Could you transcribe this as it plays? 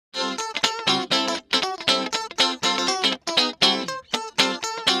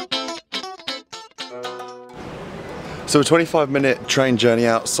So a 25-minute train journey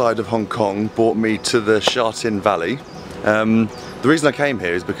outside of Hong Kong brought me to the Sha Tin Valley. The reason I came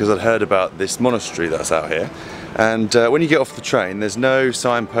here is because I'd heard about this monastery that's out here. And when you get off the train, there's no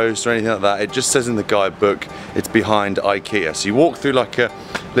signpost or anything like that. It just says in the guidebook it's behind IKEA. So you walk through like a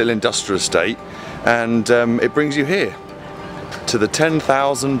little industrial estate and it brings you here to the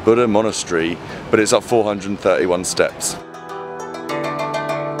 10,000 Buddha Monastery, but it's up 431 steps.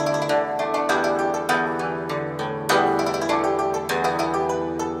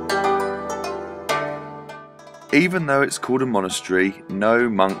 Even though it's called a monastery, no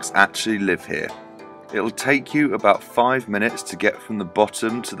monks actually live here. It'll take you about 5 minutes to get from the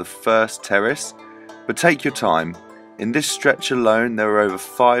bottom to the first terrace, but take your time. In this stretch alone there are over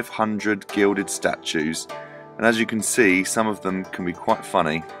 500 gilded statues, and as you can see, some of them can be quite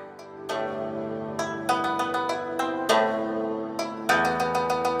funny.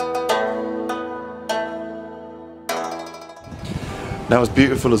 Now, as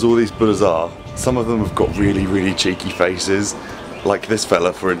beautiful as all these Buddhas are, some of them have got really, really cheeky faces, like this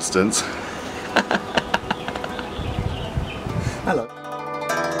fella, for instance. Hello.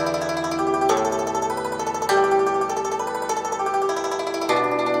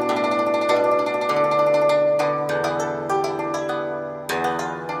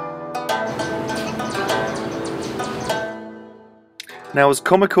 Now, as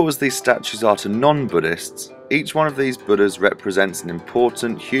comical as these statues are to non-Buddhists, each one of these Buddhas represents an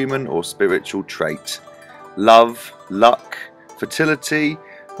important human or spiritual trait. Love, luck, fertility,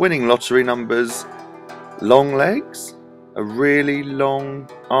 winning lottery numbers, long legs, a really long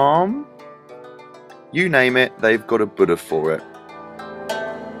arm. You name it, they've got a Buddha for it.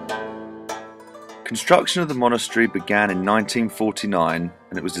 Construction of the monastery began in 1949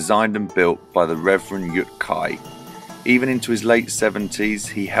 and it was designed and built by the Reverend Yut Kai. Even into his late 70s,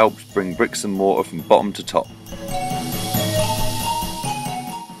 he helped bring bricks and mortar from bottom to top.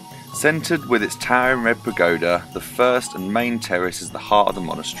 Centred with its towering red pagoda, the first and main terrace is the heart of the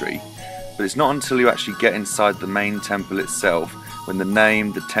monastery. But it's not until you actually get inside the main temple itself when the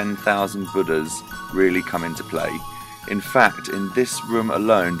name, the 10,000 Buddhas, really come into play. In fact, in this room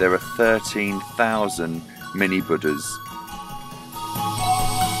alone, there are 13,000 mini Buddhas.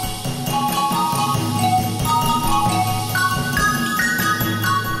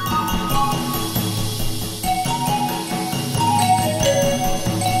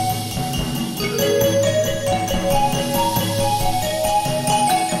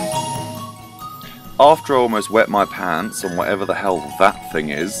 After I almost wet my pants on whatever the hell that thing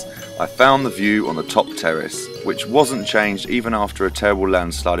is, I found the view on the top terrace, which wasn't changed even after a terrible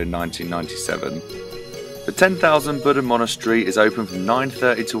landslide in 1997. The 10,000 Buddha Monastery is open from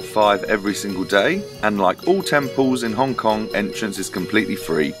 9:30 till 5 every single day, and like all temples in Hong Kong, entrance is completely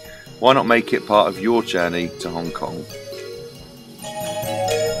free. Why not make it part of your journey to Hong Kong?